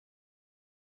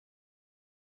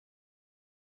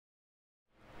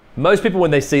Most people,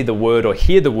 when they see the word or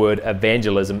hear the word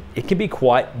evangelism, it can be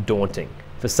quite daunting.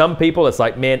 For some people, it's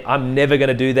like, man, I'm never going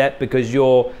to do that, because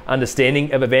your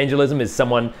understanding of evangelism is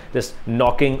someone just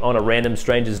knocking on a random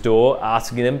stranger's door,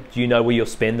 asking them, do you know where you'll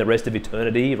spend the rest of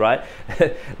eternity, right?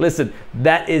 Listen,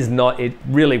 that is not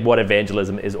really what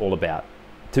evangelism is all about.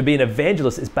 To be an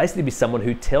evangelist is basically to be someone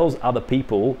who tells other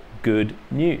people good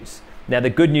news. Now, the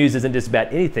good news isn't just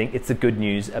about anything, it's the good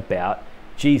news about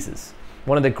Jesus.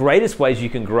 One of the greatest ways you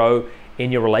can grow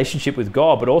in your relationship with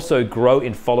God, but also grow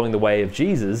in following the way of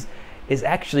Jesus, is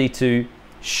actually to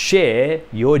share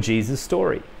your Jesus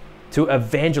story, to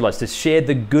evangelize, to share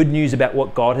the good news about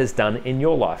what God has done in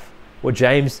your life. Well,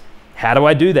 James, how do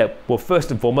I do that? Well, first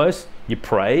and foremost, you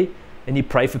pray, and you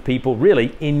pray for people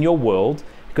really in your world,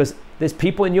 because there's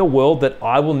people in your world that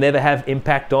I will never have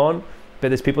impact on, but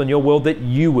there's people in your world that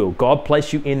you will. God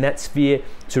placed you in that sphere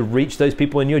to reach those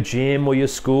people in your gym or your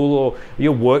school or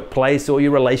your workplace or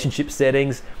your relationship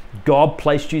settings. God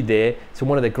placed you there. So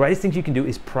one of the greatest things you can do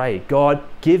is pray. God,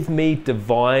 give me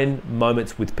divine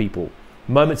moments with people,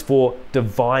 moments for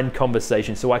divine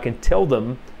conversation, so I can tell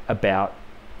them about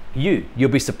you. You'll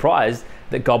be surprised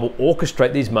that God will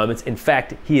orchestrate these moments. In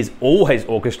fact, He is always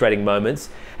orchestrating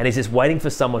moments, and He's just waiting for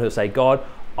someone who'll say, God,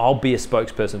 I'll be a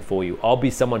spokesperson for you. I'll be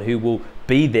someone who will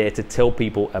be there to tell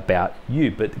people about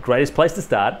you. But the greatest place to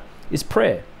start is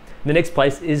prayer. The next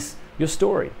place is your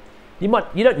story. You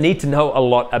don't need to know a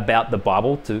lot about the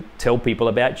Bible to tell people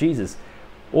about Jesus.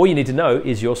 All you need to know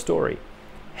is your story.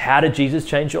 How did Jesus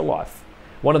change your life?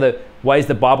 One of the ways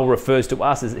the Bible refers to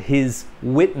us is His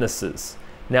witnesses.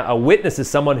 Now, a witness is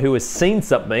someone who has seen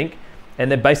something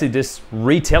and they're basically just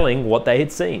retelling what they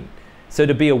had seen. So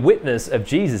to be a witness of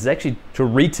Jesus is actually to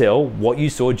retell what you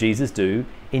saw Jesus do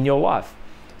in your life.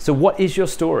 So what is your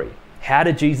story? How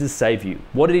did Jesus save you?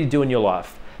 What did He do in your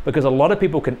life? Because a lot of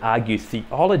people can argue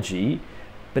theology,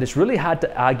 but it's really hard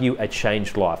to argue a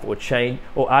changed life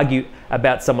or argue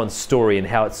about someone's story and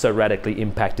how it so radically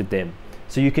impacted them.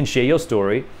 So you can share your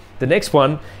story. The next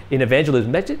one in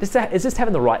evangelism is just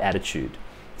having the right attitude.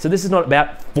 So this is not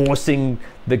about forcing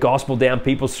the gospel down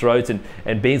people's throats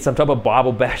and being some type of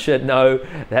Bible basher. No,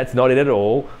 that's not it at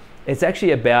all. It's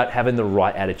actually about having the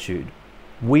right attitude.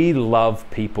 We love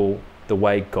people the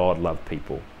way God loved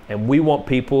people. And we want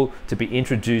people to be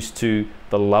introduced to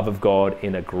the love of God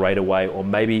in a greater way, or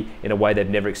maybe in a way they've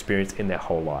never experienced in their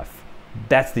whole life.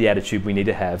 That's the attitude we need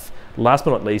to have. Last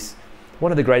but not least,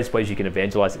 one of the greatest ways you can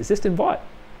evangelize is just invite.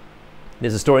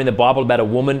 There's a story in the Bible about a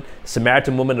woman,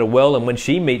 Samaritan woman at a well, and when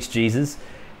she meets Jesus,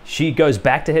 she goes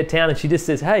back to her town and she just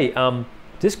says, hey,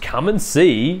 just come and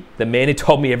see the man who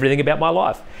told me everything about my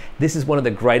life. This is one of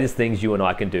the greatest things you and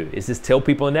I can do, is just tell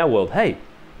people in our world, hey,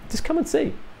 just come and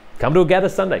see. Come to a Gather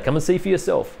Sunday, come and see for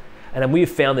yourself. And then we have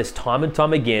found this time and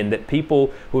time again that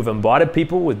people who have invited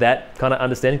people with that kind of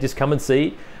understanding, just come and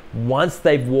see, once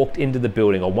they've walked into the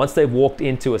building or once they've walked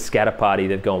into a scatter party,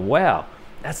 they've gone, wow,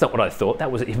 that's not what I thought.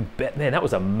 That was even better. Man, that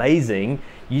was amazing.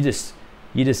 You just,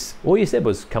 all you said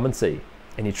was come and see,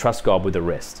 and you trust God with the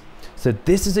rest. So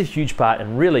this is a huge part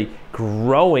in really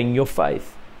growing your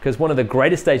faith, because one of the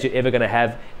greatest days you're ever going to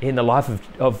have in the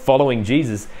life of following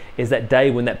Jesus is that day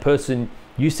when that person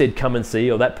you said come and see,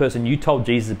 or that person you told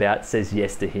Jesus about, says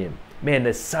yes to Him. Man,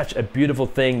 there's such a beautiful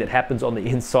thing that happens on the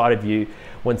inside of you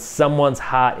when someone's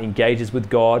heart engages with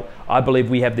God. I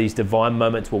believe we have these divine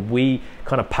moments where we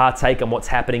kind of partake on what's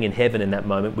happening in heaven in that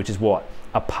moment, which is what?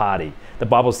 A party. The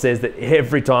Bible says that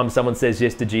every time someone says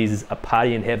yes to Jesus, a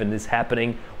party in heaven is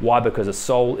happening. Why? Because a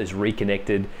soul is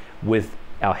reconnected with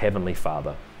our Heavenly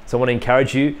Father. So I want to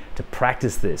encourage you to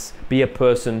practice this. Be a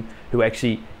person who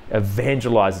actually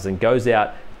evangelizes and goes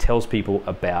out, tells people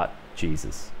about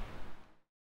Jesus.